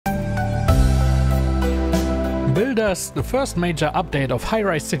builders, the first major update of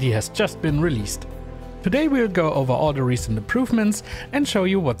Highrise City has just been released. Today we'll go over all the recent improvements and show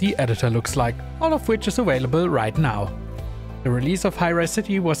you what the editor looks like, all of which is available right now. The release of Highrise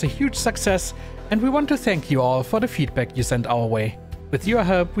City was a huge success, and we want to thank you all for the feedback you sent our way. With your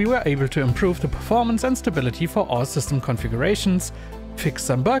help, we were able to improve the performance and stability for all system configurations, fix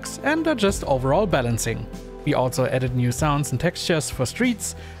some bugs, and adjust overall balancing. We also added new sounds and textures for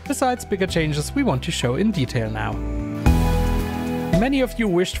streets, besides bigger changes we want to show in detail now. Many of you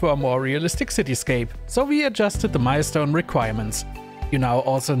wished for a more realistic cityscape, so we adjusted the milestone requirements. You now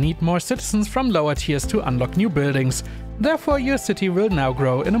also need more citizens from lower tiers to unlock new buildings, therefore your city will now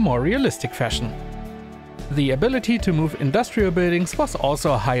grow in a more realistic fashion. The ability to move industrial buildings was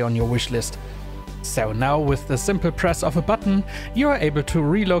also high on your wishlist. So now with the simple press of a button, you are able to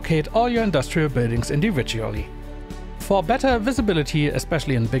relocate all your industrial buildings individually. For better visibility,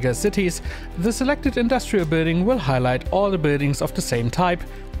 especially in bigger cities, the selected industrial building will highlight all the buildings of the same type,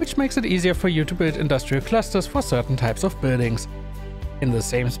 which makes it easier for you to build industrial clusters for certain types of buildings. In the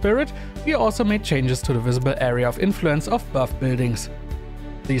same spirit, we also made changes to the visible area of influence of buff buildings.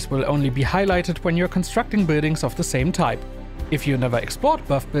 These will only be highlighted when you're constructing buildings of the same type. If you never explored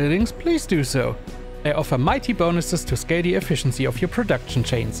buff buildings, please do so. They offer mighty bonuses to scale the efficiency of your production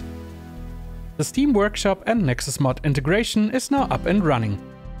chains. The Steam Workshop and Nexus mod integration is now up and running.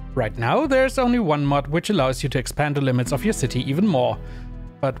 Right now there's only one mod which allows you to expand the limits of your city even more.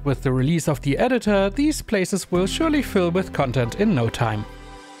 But with the release of the editor, these places will surely fill with content in no time.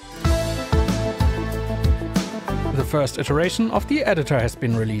 The first iteration of the editor has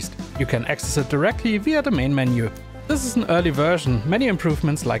been released. You can access it directly via the main menu. This is an early version. Many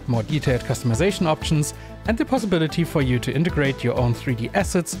improvements like more detailed customization options and the possibility for you to integrate your own 3D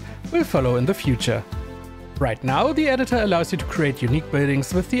assets will follow in the future. Right now, the editor allows you to create unique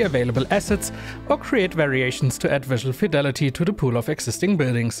buildings with the available assets or create variations to add visual fidelity to the pool of existing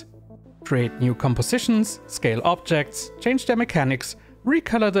buildings. Create new compositions, scale objects, change their mechanics,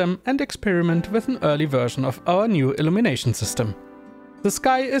 recolor them and experiment with an early version of our new illumination system. The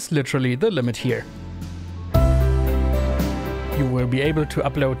sky is literally the limit here. You will be able to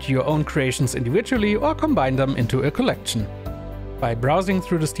upload your own creations individually or combine them into a collection. By browsing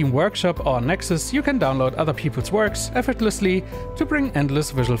through the Steam Workshop or Nexus, you can download other people's works effortlessly to bring endless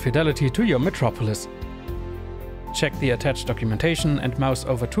visual fidelity to your Metropolis. Check the attached documentation and mouse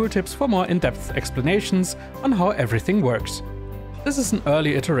over tooltips for more in-depth explanations on how everything works. This is an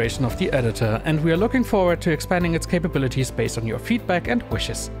early iteration of the editor, and we are looking forward to expanding its capabilities based on your feedback and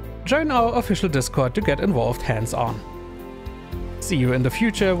wishes. Join our official Discord to get involved hands-on. See you in the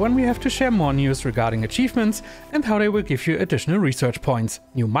future when we have to share more news regarding achievements and how they will give you additional research points,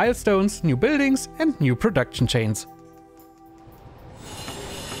 new milestones, new buildings and new production chains.